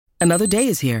Another day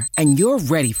is here, and you're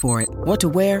ready for it. What to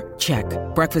wear? Check.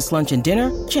 Breakfast, lunch, and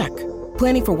dinner? Check.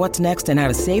 Planning for what's next and how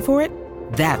to save for it?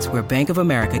 That's where Bank of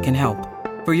America can help.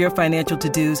 For your financial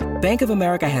to-dos, Bank of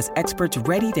America has experts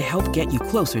ready to help get you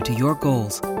closer to your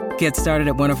goals. Get started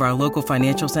at one of our local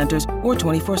financial centers or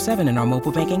 24/7 in our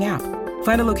mobile banking app.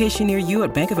 Find a location near you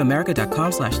at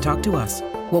bankofamerica.com/talktous.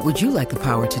 What would you like the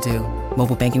power to do?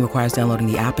 Mobile banking requires downloading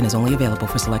the app and is only available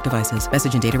for select devices.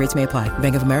 Message and data rates may apply.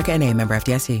 Bank of America N.A., member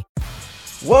FDIC.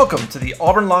 Welcome to the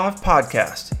Auburn Live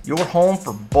Podcast, your home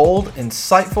for bold,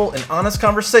 insightful, and honest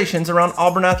conversations around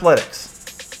Auburn athletics.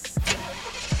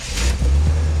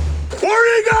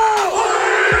 Where'd he go?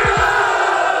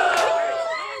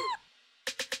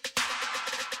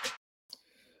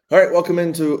 All right, welcome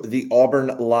into the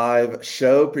Auburn Live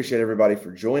show. Appreciate everybody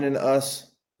for joining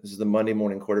us. This is the Monday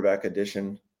morning quarterback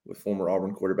edition with former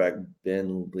Auburn quarterback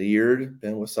Ben Leard.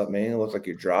 Ben, what's up, man? It looks like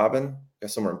you're driving.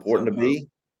 Got somewhere important to be.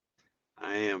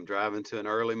 I am driving to an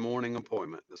early morning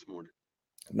appointment this morning.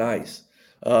 Nice.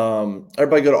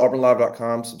 Everybody go to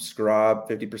auburnlive.com, subscribe,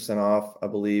 50% off, I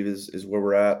believe is where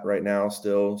we're at right now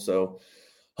still. So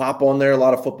hop on there. A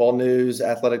lot of football news,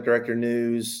 athletic director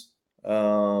news.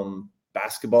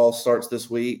 Basketball starts this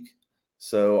week.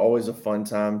 So always a fun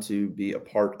time to be a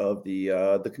part of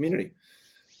the community.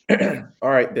 All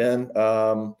right, Ben.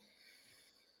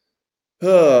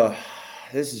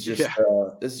 This is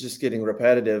just getting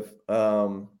repetitive.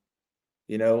 You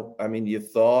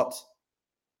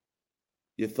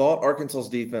thought Arkansas's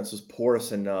defense was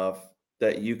porous enough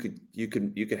that you could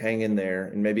hang in there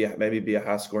and maybe be a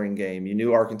high scoring game. You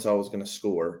knew Arkansas was going to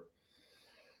score,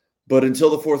 but until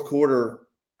the fourth quarter,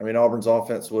 Auburn's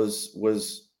offense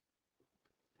was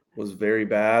very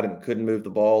bad and couldn't move the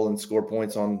ball and score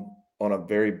points on a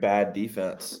very bad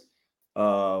defense.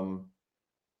 And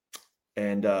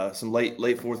some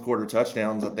late fourth quarter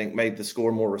touchdowns, I think, made the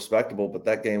score more respectable. But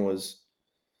that game was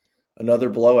another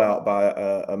blowout by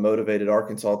a motivated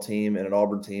Arkansas team and an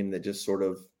Auburn team that just sort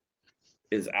of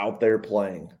is out there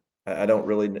playing. I don't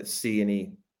really see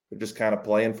any. They're just kind of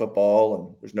playing football,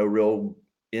 and there's no real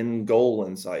end goal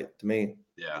in sight to me.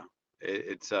 Yeah,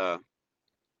 it's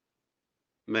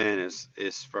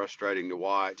frustrating to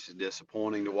watch. It's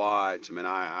disappointing to watch.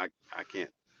 I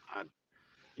can't.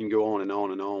 You can go on and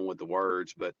on and on with the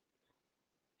words, but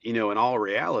in all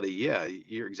reality, yeah,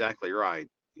 you're exactly right.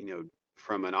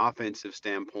 From an offensive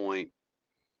standpoint,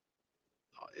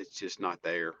 it's just not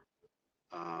there.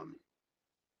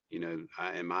 In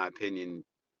my opinion,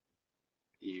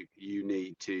 you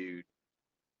need to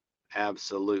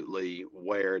absolutely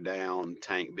wear down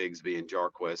Tank Bigsby and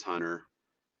Jarquez Hunter.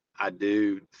 I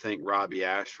do think Robbie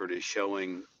Ashford is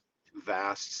showing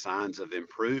vast signs of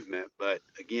improvement, but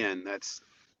again, that's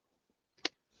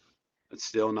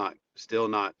still not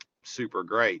super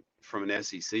great from an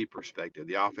SEC perspective.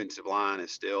 The offensive line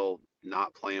is still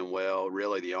not playing well.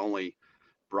 Really, the only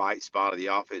bright spot of the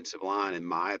offensive line, in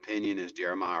my opinion, is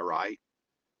Jeremiah Wright.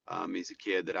 He's a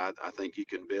kid that I think you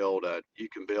can build a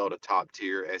top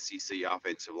tier SEC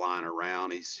offensive line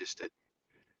around. He's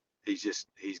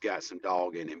got some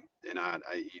dog in him, and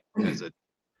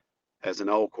as an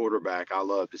old quarterback, I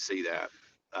love to see that.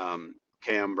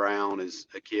 Cam Brown is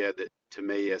a kid that to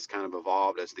me has kind of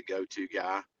evolved as the go-to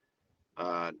guy.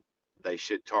 They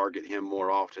should target him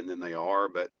more often than they are,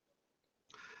 but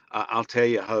I'll tell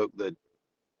you, Hope, that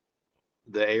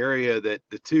the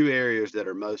two areas that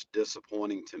are most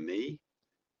disappointing to me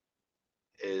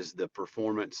is the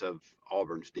performance of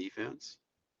Auburn's defense,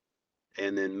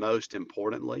 and then most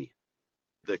importantly,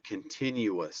 the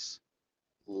continuous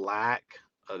lack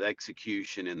of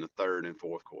execution in the third and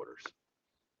fourth quarters.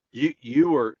 It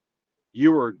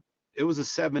was a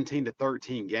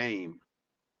 17-13 game.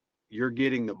 You're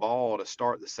getting the ball to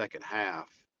start the second half,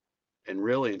 and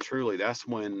really and truly, that's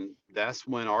when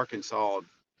Arkansas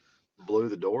blew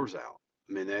the doors out.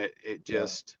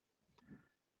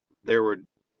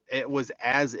 It was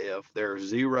as if there are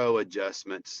zero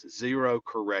adjustments, zero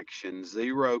corrections,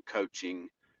 zero coaching,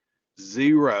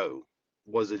 zero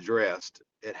was addressed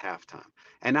at halftime.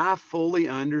 And I fully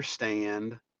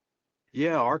understand.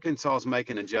 Yeah, Arkansas is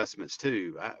making adjustments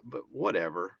too, but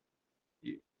whatever.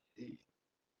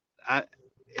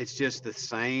 It's just the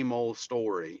same old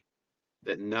story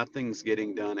that nothing's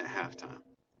getting done at halftime.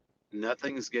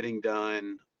 Nothing's getting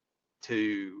done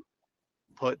to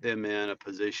put them in a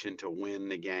position to win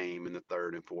the game in the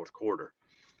third and fourth quarter.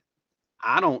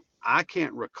 I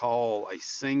can't recall a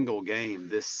single game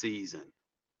this season,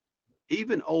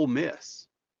 even Ole Miss.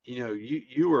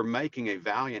 You were making a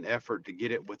valiant effort to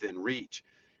get it within reach.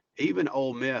 Even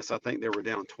Ole Miss, I think they were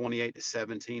down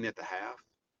 28-17 at the half.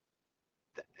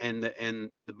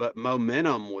 But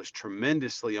momentum was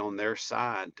tremendously on their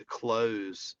side to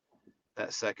close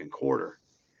that second quarter.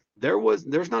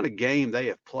 There's not a game they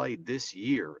have played this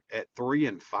year at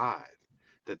 3-5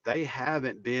 that they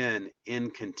haven't been in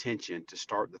contention to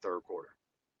start the third quarter.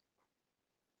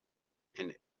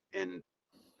 And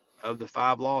of the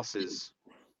 5 losses,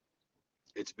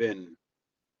 it's been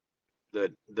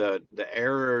the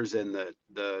errors and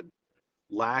the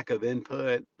lack of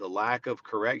input, the lack of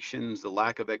corrections, the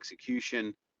lack of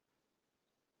execution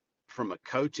from a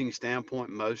coaching standpoint,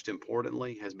 most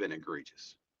importantly, has been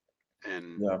egregious.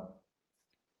 And Yeah.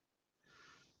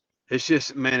 it's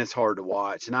just, man, it's hard to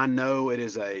watch. And I know it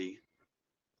is a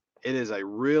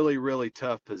really, really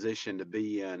tough position to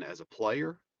be in as a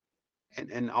player.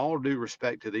 And all due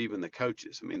respect to even the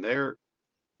coaches. I mean, I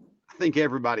think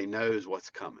everybody knows what's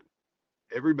coming.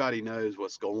 Everybody knows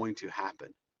what's going to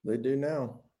happen. They do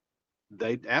now.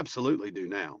 They absolutely do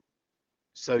now.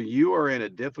 So you are in a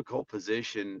difficult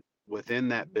position within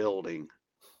that building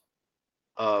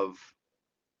of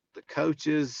the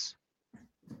coaches.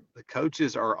 The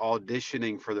coaches are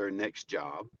auditioning for their next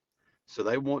job. So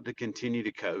they want to continue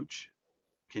to coach,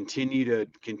 continue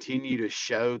to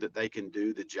show that they can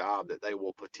do the job that they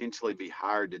will potentially be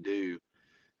hired to do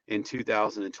in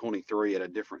 2023 at a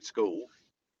different school.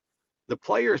 The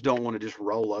players don't want to just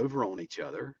roll over on each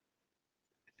other.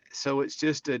 So it's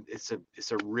just it's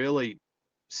a really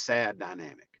sad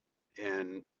dynamic.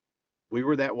 And we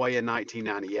were that way in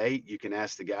 1998. You can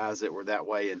ask the guys that were that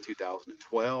way in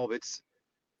 2012. It's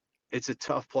a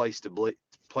tough place to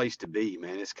be,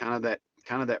 man. It's kind of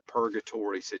that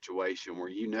purgatory situation where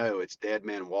it's dead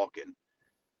man walking,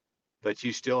 but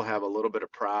you still have a little bit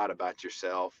of pride about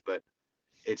yourself. But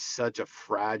it's such a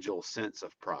fragile sense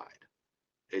of pride.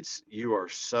 You are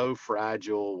so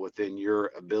fragile within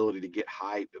your ability to get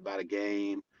hyped about a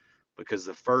game, because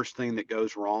the first thing that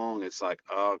goes wrong, it's like,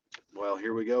 oh, well,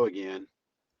 here we go again.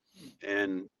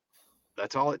 And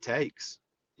that's all it takes.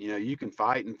 You can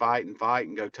fight and fight and fight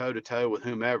and go toe to toe with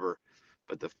whomever,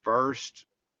 but the first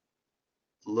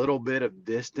little bit of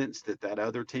distance that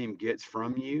other team gets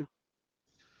from you,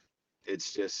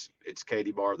 it's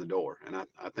Katie bar the door. And I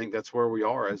think that's where we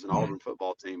are as an Auburn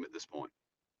football team at this point.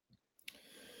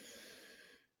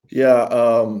 Yeah,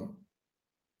 I'll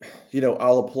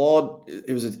applaud.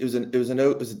 It was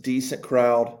a decent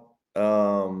crowd,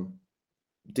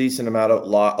 decent amount of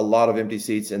a lot of empty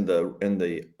seats in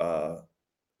the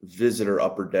visitor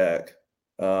upper deck.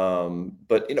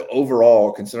 But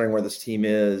overall, considering where this team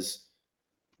is,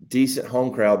 decent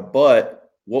home crowd.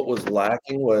 But what was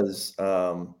lacking was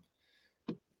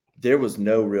there was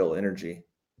no real energy.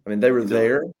 I mean, they were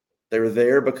there. They were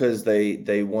there because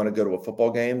they want to go to a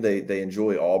football game. They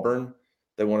enjoy Auburn.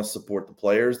 They want to support the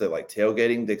players. They like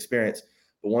tailgating, the experience.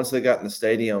 But once they got in the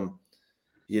stadium,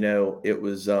 it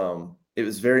was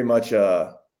very much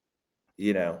the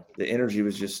energy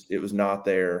was it was not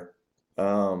there.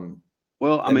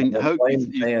 Well, I mean,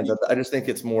 fans, I just think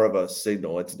it's more of a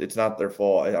signal. It's not their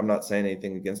fault. I'm not saying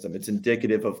anything against them. It's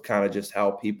indicative of kind of just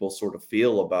how people sort of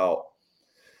feel about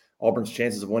Auburn's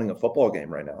chances of winning a football game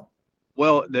right now.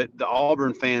 Well, the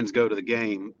Auburn fans go to the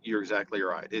game. You're exactly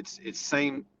right. It's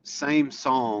same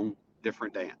song,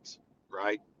 different dance,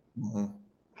 right? Mm-hmm.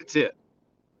 That's it.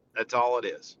 That's all it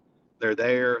is. They're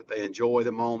there. They enjoy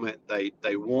the moment.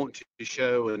 They want to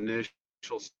show initial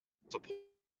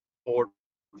support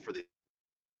for the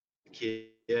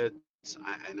kids,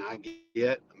 and I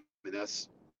get. I mean, that's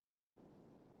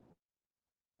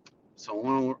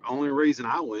the only reason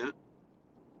I went.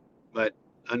 But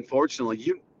unfortunately,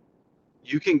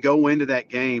 you can go into that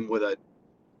game with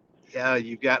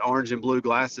you've got orange and blue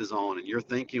glasses on, and you're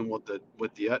thinking with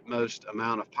the utmost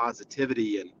amount of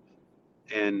positivity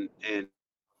and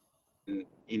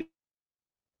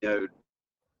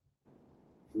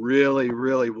really,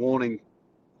 really wanting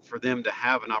for them to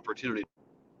have an opportunity.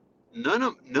 None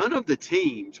of the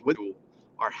teams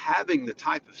are having the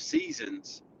type of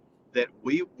seasons that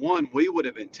we would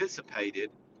have anticipated,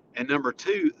 and number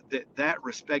two, that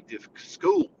respective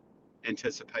school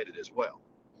anticipated as well.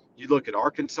 You look at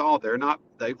Arkansas;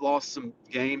 they've lost some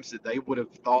games that they would have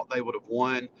thought they would have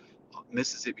won.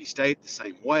 Mississippi State the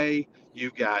same way.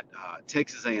 You've got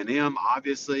Texas A&M,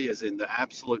 obviously, is in the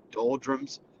absolute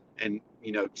doldrums and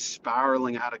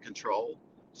spiraling out of control.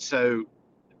 So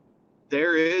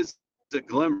there is a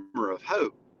glimmer of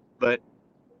hope, but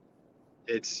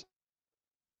that's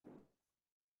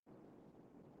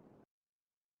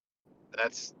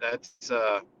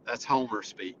Homer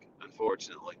speak,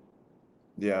 unfortunately.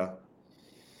 Yeah.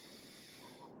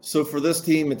 So for this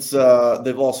team, it's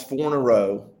they've lost 4 in a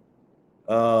row.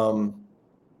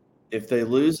 if they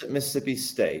lose at Mississippi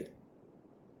State,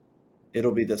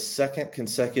 it'll be the second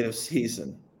consecutive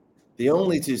season, the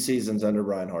only 2 seasons under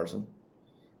Brian Harsin,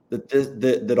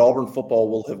 that Auburn football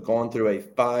will have gone through a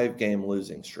 5-game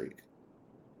losing streak.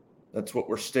 That's what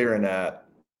we're staring at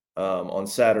on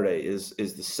Saturday is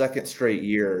the second straight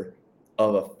year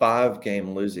of a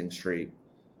 5-game losing streak.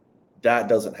 That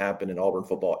doesn't happen in Auburn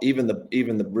football. Even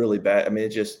the really bad. I mean,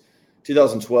 it's just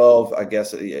 2012. I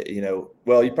guess well,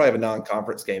 you probably have a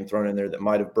non-conference game thrown in there that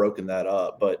might have broken that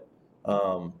up, but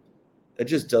it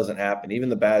just doesn't happen. Even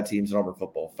the bad teams in Auburn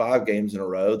football, 5 games in a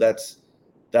row. That's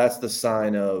the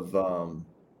sign of.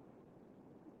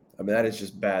 I mean, that is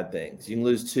just bad things. You can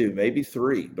lose 2, maybe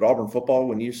 3, but Auburn football,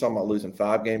 when you're talking about losing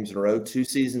 5 games in a row, 2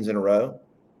 seasons in a row,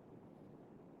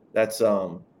 that's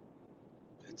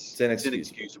it's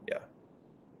inexcusable.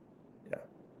 Yeah,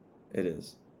 it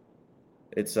is.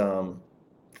 It's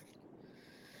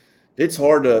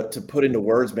hard to put into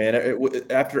words, man.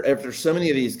 After so many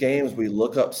of these games, we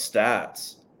look up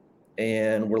stats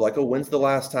and we're like, oh, when's the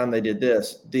last time they did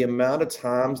this? The amount of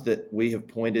times that we have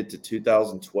pointed to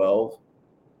 2012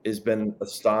 has been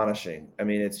astonishing. I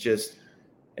mean, it's just,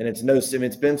 and it's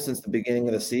been since the beginning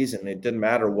of the season. It doesn't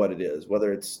matter what it is,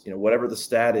 whether it's, whatever the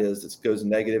stat is that goes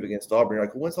negative against Auburn. You're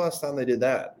like, well, when's the last time they did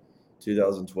that?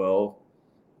 2012.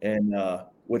 And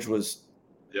which was,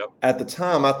 yep. At the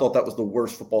time, I thought that was the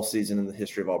worst football season in the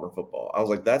history of Auburn football. I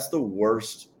was like, that's the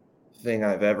worst thing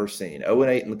I've ever seen.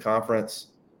 0-8 in the conference,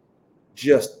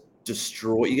 just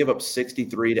destroy. You give up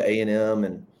 63 to A&M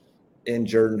and in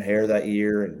Jordan-Hare that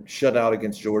year, and shut out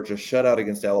against Georgia, shut out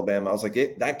against Alabama. I was like,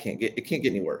 it can't get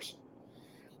any worse.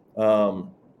 And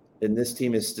this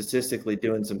team is statistically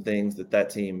doing some things that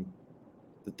team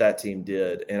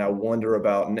did, and I wonder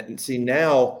about. And see,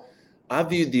 now I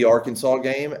viewed the Arkansas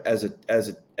game as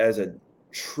a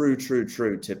true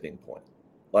tipping point.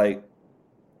 Like,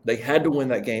 they had to win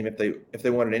that game if they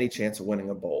wanted any chance of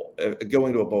winning a bowl,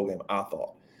 going to a bowl game. I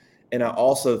thought, and I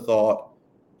also thought,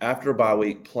 after a bye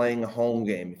week, playing a home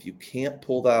game, if you can't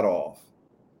pull that off,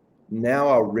 now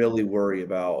I really worry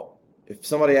about, if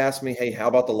somebody asks me, hey, how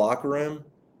about the locker room?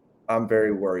 I'm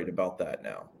very worried about that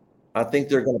now. I think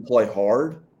they're going to play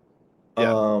hard.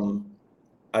 Yeah.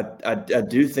 I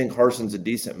do think Harsin's a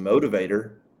decent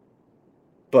motivator,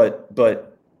 but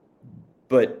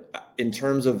in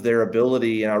terms of their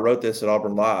ability, and I wrote this at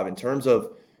Auburn Live, in terms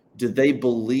of, do they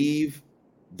believe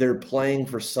they're playing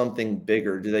for something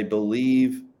bigger? Do they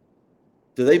believe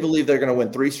they're going to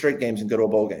win 3 straight games and go to a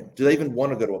bowl game? Do they even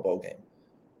want to go to a bowl game?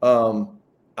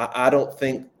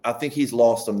 I think he's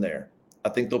lost them there. I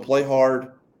think they'll play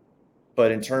hard,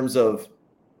 but in terms of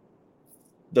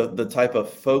the type of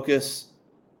focus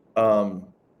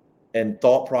and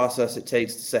thought process it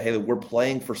takes to say, hey, we're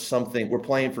playing for something. We're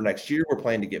playing for next year. We're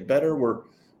playing to get better. We're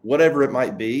whatever it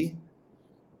might be.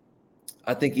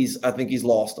 I think he's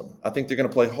lost them. I think they're going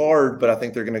to play hard, but I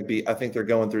think they're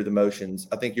going through the motions.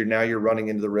 I think you're running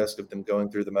into the risk of them going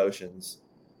through the motions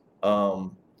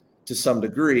to some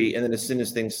degree. And then as soon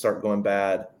as things start going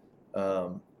bad,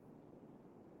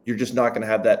 you're just not going to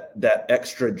have that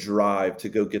extra drive to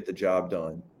go get the job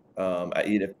done.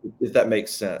 If that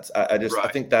makes sense. I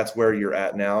think that's where you're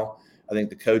at now. I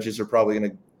think the coaches are probably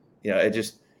going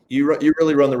to, you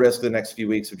really run the risk the next few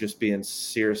weeks of just being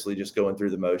seriously just going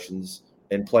through the motions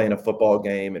and playing a football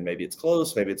game, and maybe it's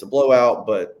close, maybe it's a blowout,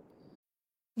 but.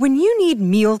 When you need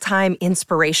mealtime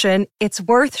inspiration, it's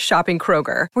worth shopping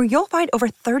Kroger, where you'll find over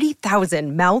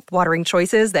 30,000 mouth-watering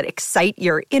choices that excite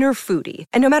your inner foodie.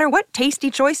 And no matter what tasty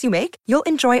choice you make, you'll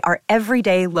enjoy our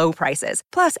everyday low prices,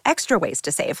 plus extra ways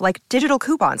to save, like digital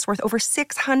coupons worth over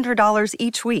 $600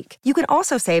 each week. You can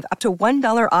also save up to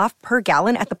 $1 off per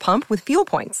gallon at the pump with fuel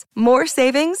points. More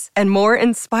savings and more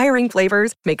inspiring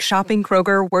flavors make shopping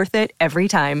Kroger worth it every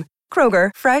time. Kroger,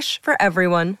 fresh for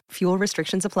everyone. Fuel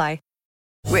restrictions apply.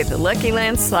 With the Lucky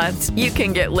Land Slots, you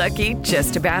can get lucky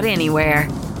just about anywhere.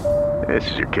 This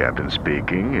is your captain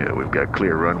speaking. We've got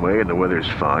clear runway and the weather's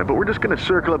fine, but we're just going to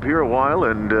circle up here a while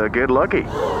and get lucky.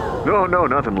 No,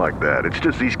 nothing like that. It's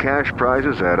just these cash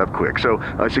prizes add up quick. So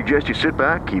I suggest you sit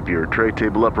back, keep your tray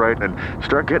table upright, and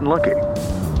start getting lucky.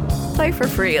 Play for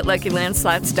free at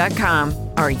LuckyLandSlots.com.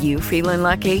 Are you feeling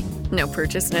lucky? No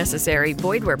purchase necessary.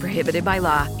 Void where prohibited by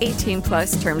law.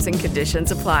 18+ terms and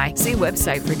conditions apply. See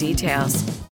website for details.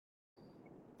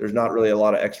 There's not really a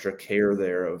lot of extra care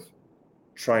there of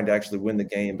trying to actually win the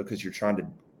game because you're trying to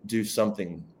do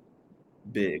something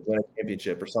big, win a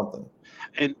championship or something.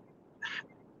 And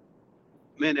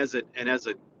man, as a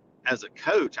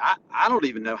coach, I don't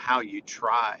even know how you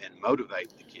try and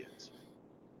motivate the kids.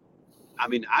 I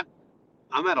mean,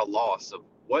 I'm at a loss of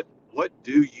what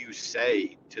do you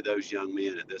say to those young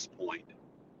men at this point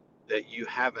that you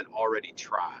haven't already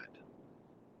tried?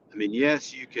 I mean,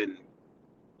 yes, you can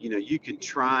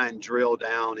try and drill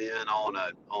down in on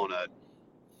a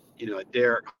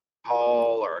Derek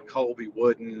Hall or a Colby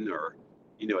Wooden or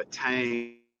a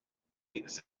Tank.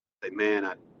 Say,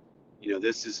 man,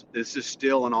 this is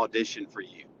still an audition for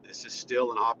you. This is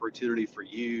still an opportunity for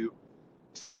you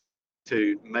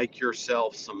to make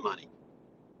yourself some money.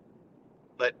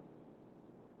 But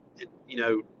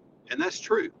and that's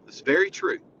true. It's very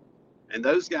true. And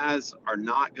those guys are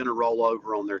not going to roll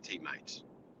over on their teammates.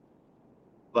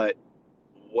 But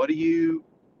what do you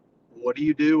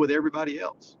do with everybody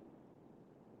else?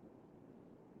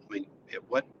 I mean,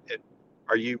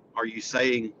 are you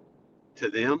saying to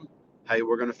them, hey,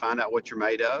 we're going to find out what you're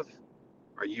made of?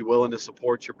 Are you willing to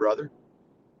support your brother?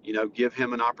 Give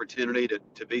him an opportunity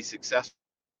to be successful.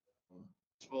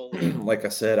 Like I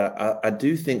said, I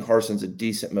do think Harsin's a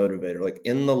decent motivator. Like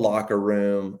in the locker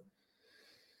room,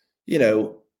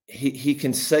 he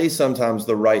can say sometimes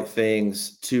the right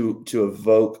things to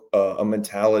evoke a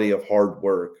mentality of hard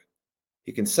work.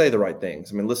 He can say the right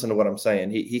things. I mean, listen to what I'm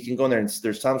saying. He can go in there, and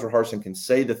there's times where Harsin can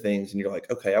say the things and you're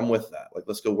like, okay, I'm with that. Like,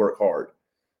 let's go work hard.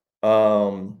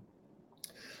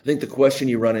 I think the question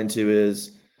you run into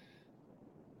is,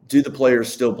 do the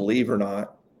players still believe or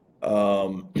not?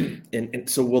 And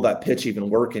so will that pitch even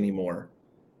work anymore?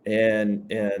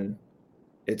 And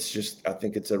it's just, I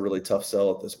think it's a really tough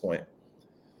sell at this point.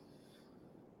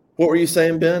 What were you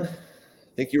saying, Ben?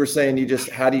 I think you were saying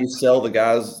how do you sell the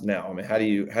guys now? I mean, how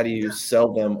do you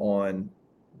sell them on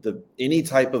any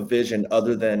type of vision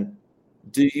other than,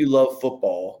 do you love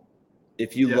football?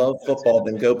 If you love football,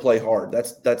 then go play hard.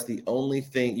 That's the only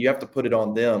thing. You have to put it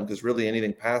on them, because really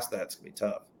anything past that's gonna be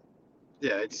tough.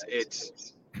 Yeah,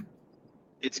 it's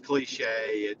cliche.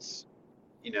 It's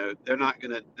they're not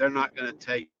gonna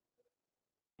take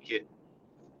it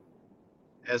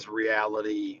as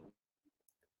reality.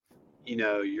 I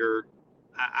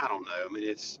don't know. I mean,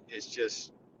 it's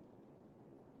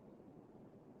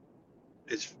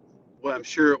well, I'm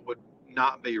sure it would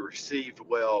not be received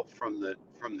well from the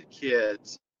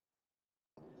kids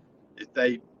if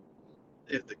the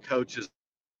coaches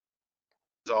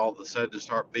all of a sudden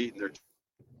start beating their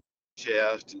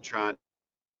chest and trying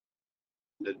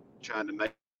to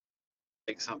make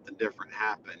something different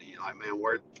happen. Like, man,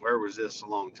 where was this a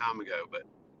long time ago? But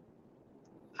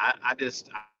I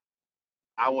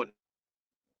wouldn't.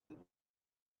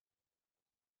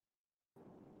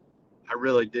 I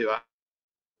really do. I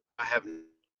have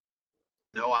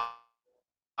no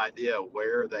idea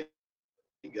where they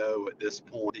go at this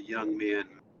point. The young men,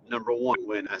 number one,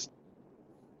 win us.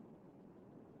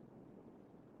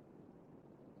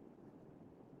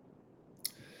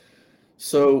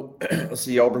 So let's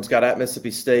see. Auburn's got at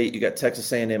Mississippi State. You got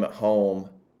Texas A&M at home.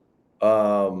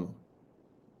 I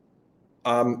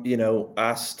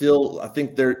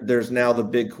think there's now the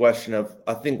big question of,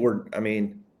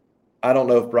 I don't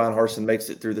know if Brian Harsin makes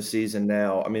it through the season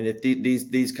now. I mean, if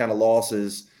these kind of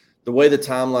losses, the way the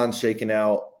timeline's shaking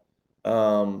out,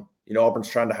 Auburn's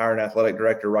trying to hire an athletic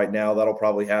director right now. That'll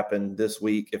probably happen this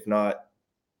week, if not,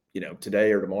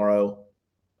 today or tomorrow.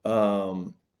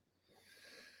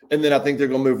 And then I think they're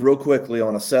going to move real quickly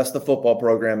on assess the football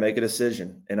program, make a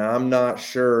decision. And I'm not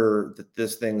sure that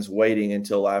this thing's waiting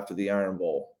until after the Iron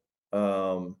Bowl.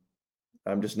 I'm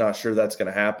just not sure that's going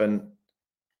to happen.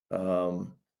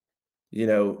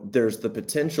 There's the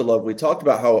potential of, we talked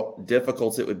about how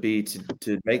difficult it would be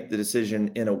to make the decision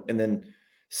and then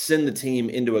send the team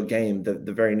into a game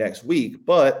the very next week.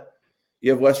 But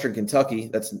you have Western Kentucky.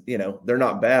 That's, they're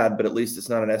not bad, but at least it's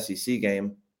not an SEC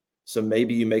game. So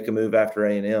maybe you make a move after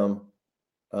A&M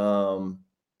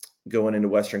going into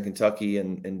Western Kentucky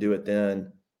and do it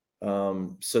then,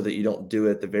 so that you don't do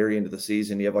it at the very end of the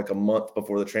season. You have like a month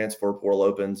before the transfer portal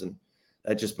opens, and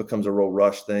that just becomes a real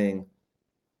rush thing.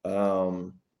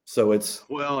 So it's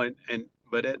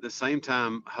but at the same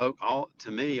time, all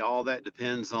that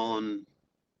depends on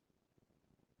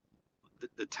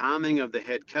the timing of the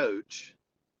head coach.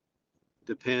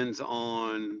 Depends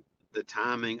on the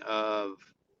timing of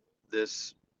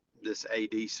this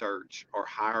AD search or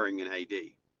hiring an AD.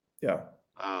 Yeah.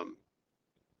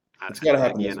 It's got to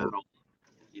happen. Again,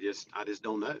 I just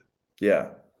don't know.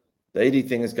 Yeah. The AD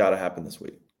thing has got to happen this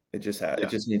week. It just it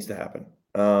just needs to happen.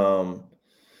 And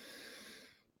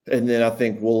then I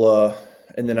think we'll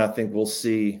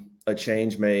see a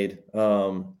change made.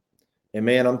 And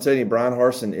man, I'm telling you, Brian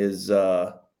Harsin is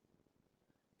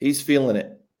he's feeling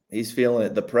it. He's feeling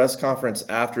it. The press conference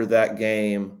after that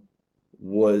game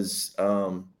was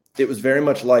it was very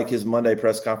much like his Monday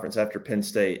press conference after Penn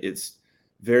State. It's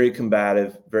very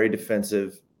combative, very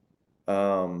defensive.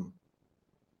 And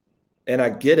I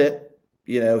get it.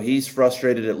 He's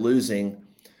frustrated at losing.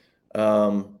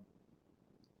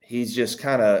 He's just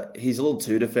he's a little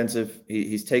too defensive.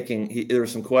 There were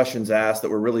some questions asked that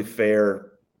were really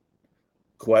fair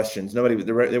questions. There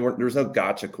was no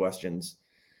gotcha questions.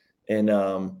 And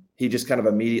he just kind of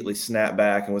immediately snapped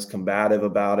back and was combative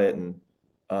about it. And,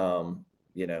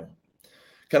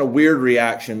 kind of weird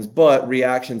reactions, but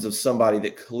reactions of somebody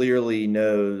that clearly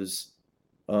knows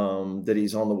that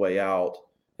he's on the way out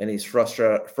and he's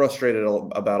frustrated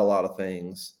about a lot of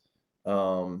things,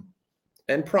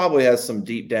 and probably has some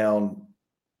deep down,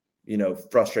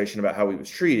 frustration about how he was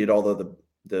treated. Although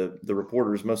the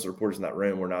reporters, most of the reporters in that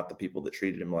room were not the people that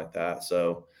treated him like that.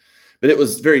 So, but it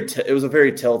was a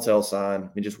very telltale sign. I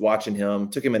mean, just watching him,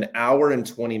 took him an hour and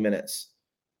 20 minutes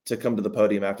to come to the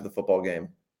podium after the football game.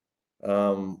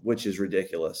 Which is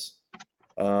ridiculous.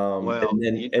 And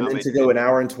then to go an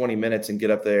hour and 20 minutes and get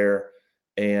up there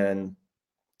and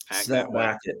snap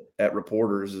back at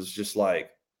reporters is just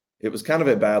like, it was kind of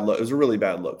a bad look. It was a really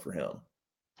bad look for him.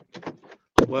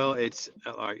 Well, it's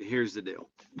here's the deal.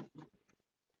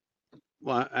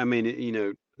 Well, I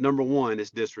mean, number one,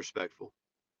 it's disrespectful.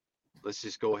 Let's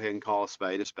just go ahead and call a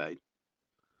spade a spade.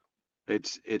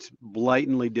 It's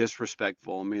blatantly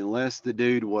disrespectful. I mean, unless the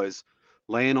dude was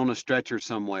laying on a stretcher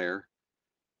somewhere,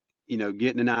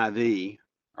 getting an IV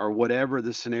or whatever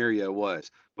the scenario was.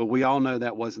 But we all know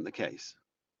that wasn't the case.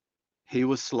 He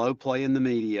was slow playing the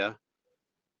media,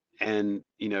 and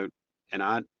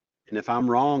if I'm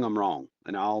wrong, I'm wrong,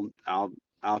 and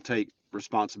I'll take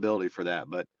responsibility for that.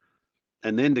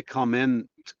 And then to come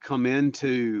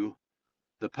into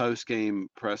the post-game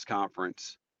press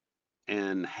conference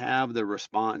and have the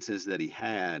responses that he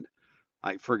had.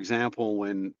 Like, for example,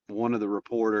 when one of the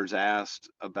reporters asked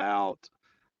about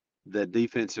the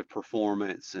defensive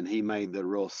performance and he made the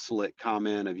real slick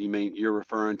comment of, you're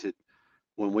referring to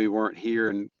when we weren't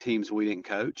here and teams we didn't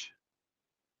coach?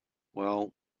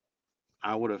 Well,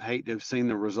 I would have hated to have seen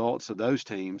the results of those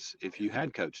teams if you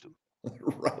had coached them.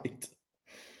 Right.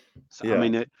 So,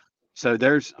 yeah.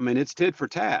 It's tit for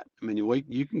tat. I mean,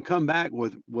 you can come back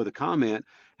with a comment,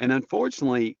 and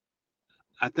unfortunately,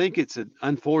 I think it's an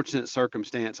unfortunate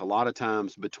circumstance a lot of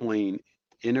times between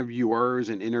interviewers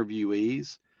and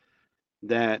interviewees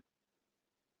that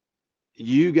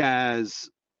you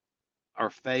guys are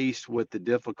faced with the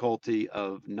difficulty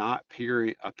of not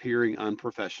appearing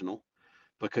unprofessional,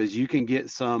 because you can get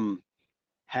some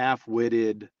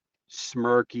half-witted,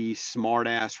 smirky,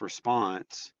 smart-ass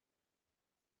response,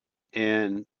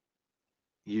 and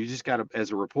you just got to,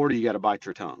 as a reporter, you got to bite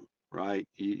your tongue, right?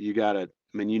 You got to,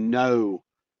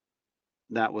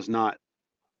 that was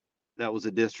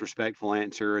a disrespectful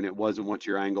answer and it wasn't what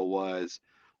your angle was.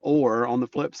 Or on the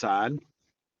flip side,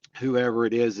 whoever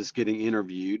it is getting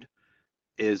interviewed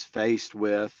is faced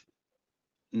with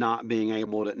not being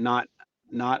able to,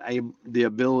 the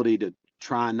ability to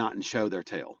try not and show their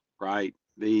tail, right?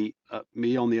 Be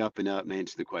on the up and up and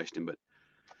answer the question. But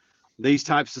these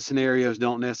types of scenarios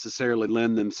don't necessarily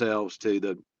lend themselves to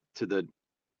the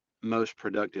most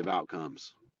productive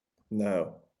outcomes.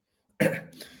 No.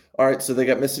 All right, so they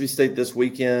got Mississippi State this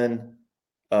weekend.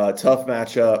 Tough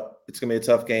matchup. It's going to be a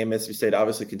tough game. Mississippi State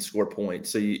obviously can score points,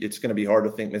 so it's going to be hard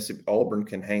to think Auburn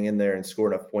can hang in there and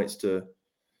score enough points to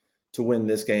win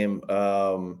this game.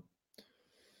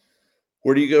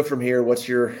 Where do you go from here? What's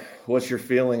your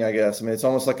feeling, I guess? I mean, it's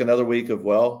almost like another week of,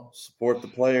 support the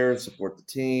players, support the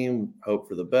team, hope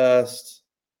for the best.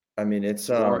 I mean, it's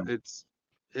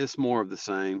more of the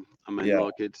same. I mean, yeah.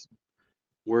 Look,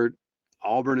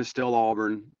 Auburn is still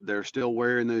Auburn. They're still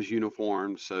wearing those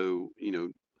uniforms. So,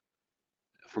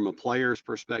 from a player's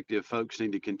perspective, folks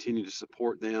need to continue to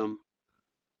support them.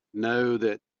 Know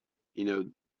that,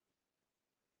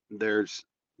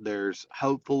 there's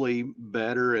hopefully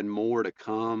better and more to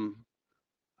come.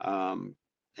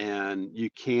 And you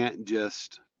can't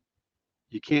just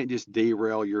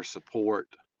derail your support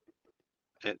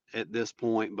at this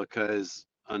point, because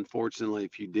unfortunately,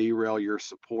 if you derail your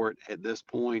support at this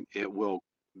point, it will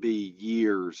be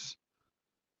years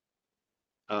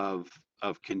of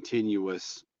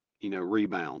continuous,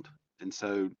 rebound. And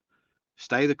so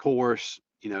stay the course,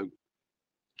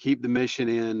 keep the mission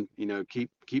in,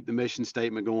 keep the mission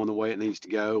statement going the way it needs to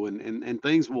go. And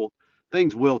things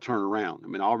will turn around. I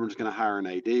mean, Auburn's going to hire an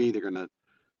AD. They're going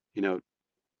to,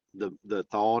 the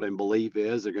thought and belief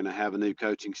is they're going to have a new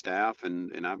coaching staff.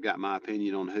 And I've got my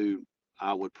opinion on who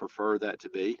I would prefer that to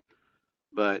be,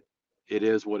 but it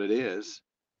is what it is.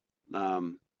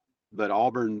 But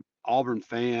Auburn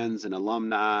fans and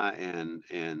alumni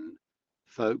and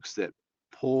folks that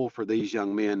pull for these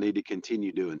young men need to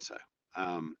continue doing so.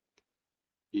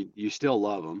 You still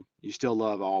love them. You still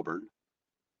love Auburn.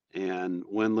 And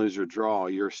win, lose, or draw,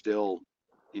 you're still,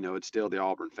 it's still the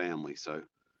Auburn family. So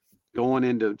going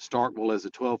into Starkville as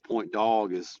a 12-point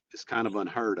dog is kind of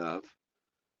unheard of.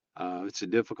 It's a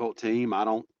difficult team. I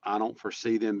don't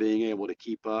foresee them being able to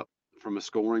keep up from a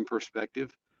scoring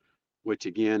perspective, which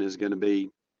again is going to be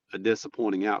a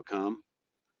disappointing outcome.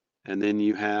 And then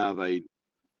you have a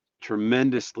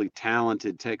tremendously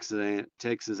talented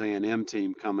Texas A&M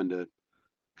team coming to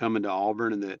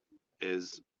Auburn, and that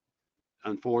is,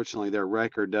 unfortunately, their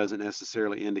record doesn't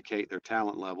necessarily indicate their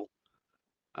talent level.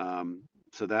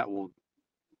 So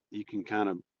you can kind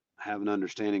of have an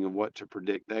understanding of what to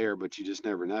predict there, but you just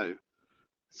never know.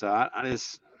 So I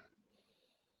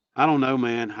don't know,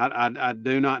 man. I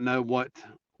do not know what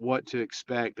to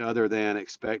expect other than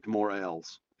expect more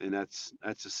L's, and that's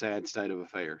a sad state of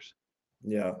affairs.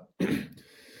 Yeah.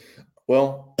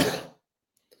 Well,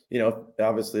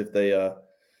 obviously if they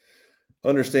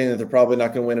understand that they're probably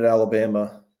not going to win at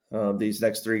Alabama these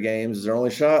next 3 games is their only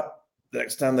shot. The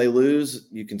next time they lose,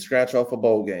 you can scratch off a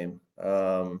bowl game,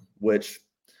 which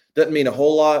doesn't mean a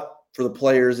whole lot for the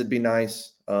players. It'd be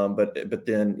nice. But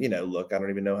then, look, I don't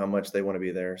even know how much they want to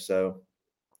be there. So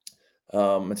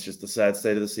it's just the sad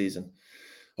state of the season.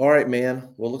 All right, man.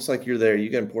 Well, it looks like you're there.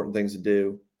 You got important things to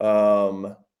do.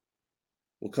 We'll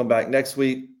come back next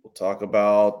week. We'll talk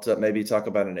about an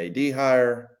AD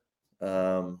hire,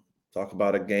 talk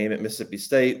about a game at Mississippi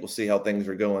State. We'll see how things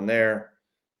are going there.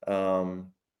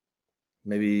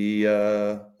 Maybe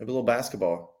a little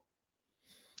basketball.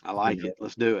 I like it.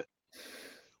 Let's do it.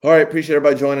 All right. Appreciate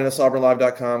everybody joining us.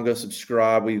 AuburnLive.com. Go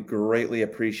subscribe. We greatly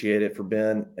appreciate it. For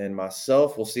Ben and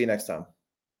myself, we'll see you next time.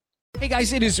 Hey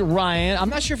guys, it is Ryan. I'm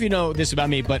not sure if you know this about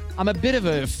me, but I'm a bit of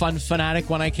a fun fanatic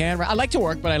when I can. I like to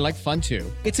work, but I like fun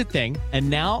too. It's a thing. And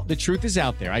now the truth is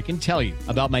out there. I can tell you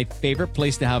about my favorite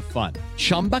place to have fun.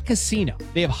 Chumba Casino.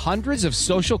 They have hundreds of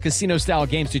social casino style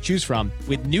games to choose from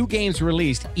with new games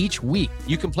released each week.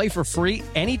 You can play for free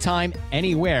anytime,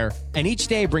 anywhere. And each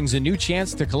day brings a new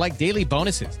chance to collect daily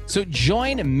bonuses. So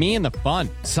join me in the fun.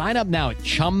 Sign up now at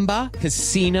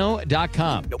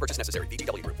ChumbaCasino.com. No purchase necessary.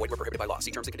 VGW Group. Void where prohibited by law.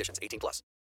 See terms and conditions. 18+.